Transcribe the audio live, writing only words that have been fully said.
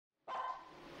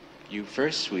You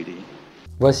first, sweetie.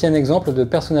 Voici un exemple de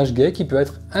personnage gay qui peut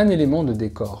être un élément de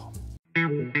décor.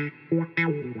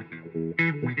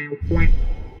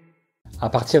 À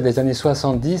partir des années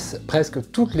 70, presque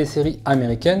toutes les séries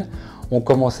américaines ont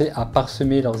commencé à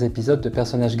parsemer leurs épisodes de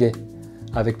personnages gays,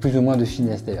 avec plus ou moins de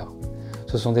finesse d'ailleurs.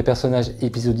 Ce sont des personnages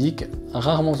épisodiques,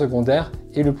 rarement secondaires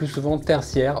et le plus souvent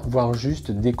tertiaires, voire juste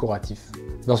décoratifs.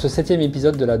 Dans ce 7e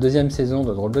épisode de la 2e saison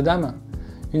de Drôle de Dame,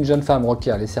 une jeune femme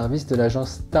requiert les services de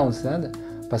l'agence Townsend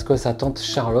parce que sa tante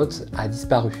Charlotte a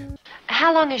disparu.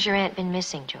 How long has your aunt been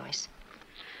missing, Joyce?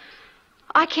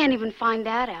 I can't even find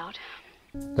that out.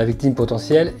 La victime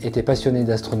potentielle était passionnée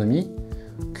d'astronomie,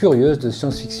 curieuse de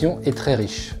science-fiction et très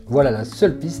riche. Voilà la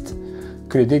seule piste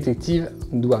que les détectives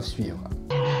doivent suivre.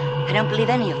 I don't believe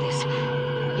any of this.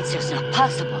 It's just not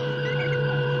possible.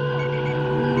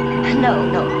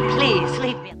 No, please,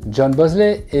 leave me. John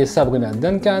Bosley et Sabrina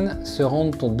Duncan se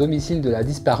rendent au domicile de la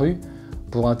disparue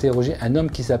pour interroger un homme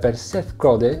qui s'appelle Seth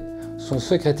Corday, son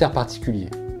secrétaire particulier.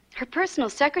 Her personal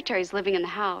secretary's living in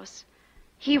the house.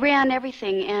 He ran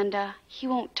everything and he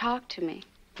won't talk to me.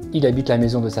 Il habite la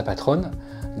maison de sa patronne,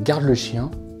 garde le chien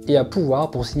et a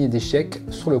pouvoir pour signer des chèques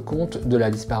sur le compte de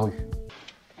la disparue.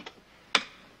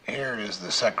 Here is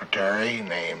the secretary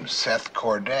named Seth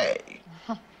Corday.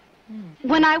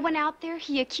 When I went out there,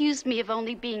 he accused me of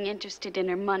only being interested in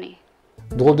her money.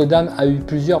 Drôle de Dame a eu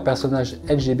plusieurs personnages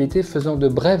LGBT faisant de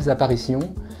brèves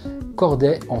apparitions.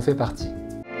 Corday en fait partie.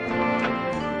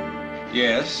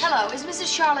 Yes? Hello, is Mrs.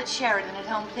 Charlotte Sheridan at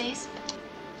home, please?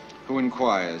 Who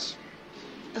inquires?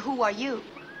 Who are you?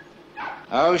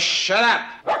 Oh, shut up!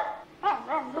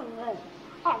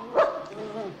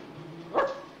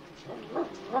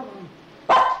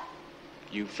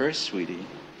 You first, sweetie.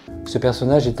 Ce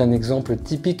personnage est un exemple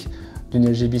typique d'une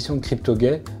lgbition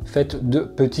crypto-gay faite de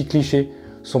petits clichés.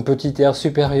 Son petit air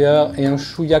supérieur et un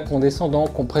chouïa condescendant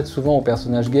qu'on prête souvent aux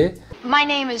personnages gays. My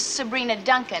name is Sabrina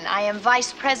Duncan. I am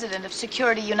Vice President of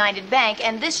Security United Bank,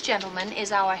 and this gentleman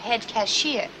is our head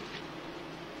cashier.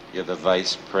 You're the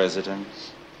vice president?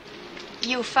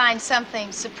 You find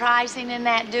something surprising in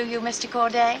that, do you, Mr.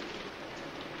 Corday?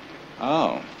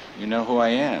 Oh, you know who I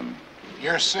am.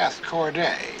 You're Seth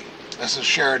Corday. This is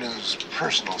Sheridan's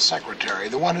personal secretary,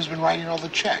 the one who's been writing all the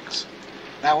checks.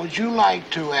 Now, would you like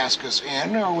to ask us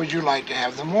in, or would you like to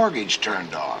have the mortgage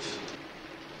turned off?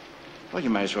 Well,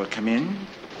 you might as well come in.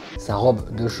 Sa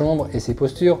robe de chambre et ses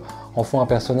postures en font un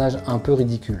personnage un peu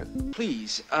ridicule.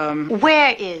 Please,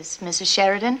 Where is Mrs.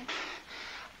 Sheridan?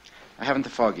 I haven't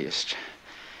the foggiest.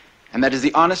 And that is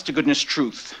the honest-to-goodness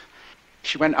truth.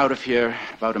 She went out of here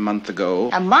about a month ago.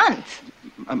 A month?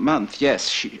 A month, yes.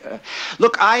 She,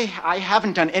 look, I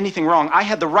haven't done anything wrong. I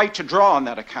had the right to draw on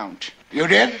that account. You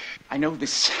did? I know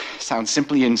this sounds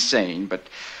simply insane, but,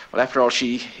 well, after all,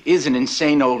 she is an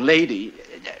insane old lady.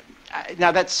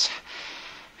 Now, that's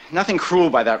nothing cruel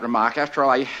by that remark. After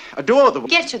all, I adore the...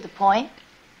 Get to the point.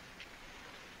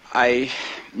 I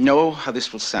know how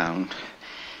this will sound,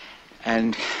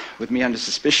 and with me under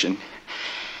suspicion,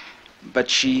 but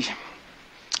she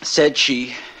said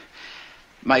she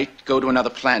might go to another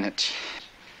planet.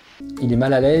 Il est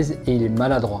mal à l'aise et il est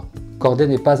maladroit. Corday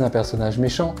n'est pas un personnage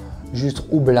méchant, juste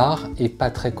roublard et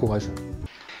pas très courageux.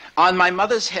 On my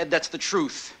mother's head, that's the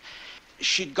truth.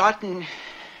 She'd gotten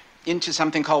into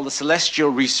something called the Celestial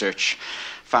Research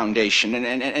Foundation,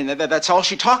 and that's all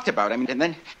she talked about. I mean, and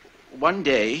then one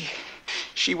day,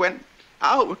 she went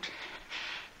out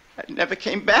and never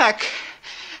came back.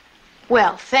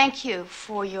 Well, thank you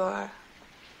for your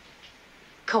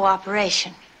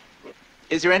cooperation.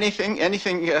 Is there anything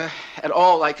at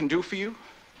all I can do for you?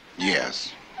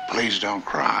 Yes. Please don't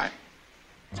cry.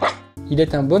 Il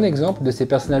est un bon exemple de ces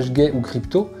personnages gays ou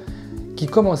crypto qui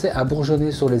commençaient à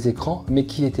bourgeonner sur les écrans mais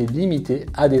qui étaient limités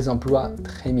à des emplois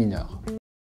très mineurs.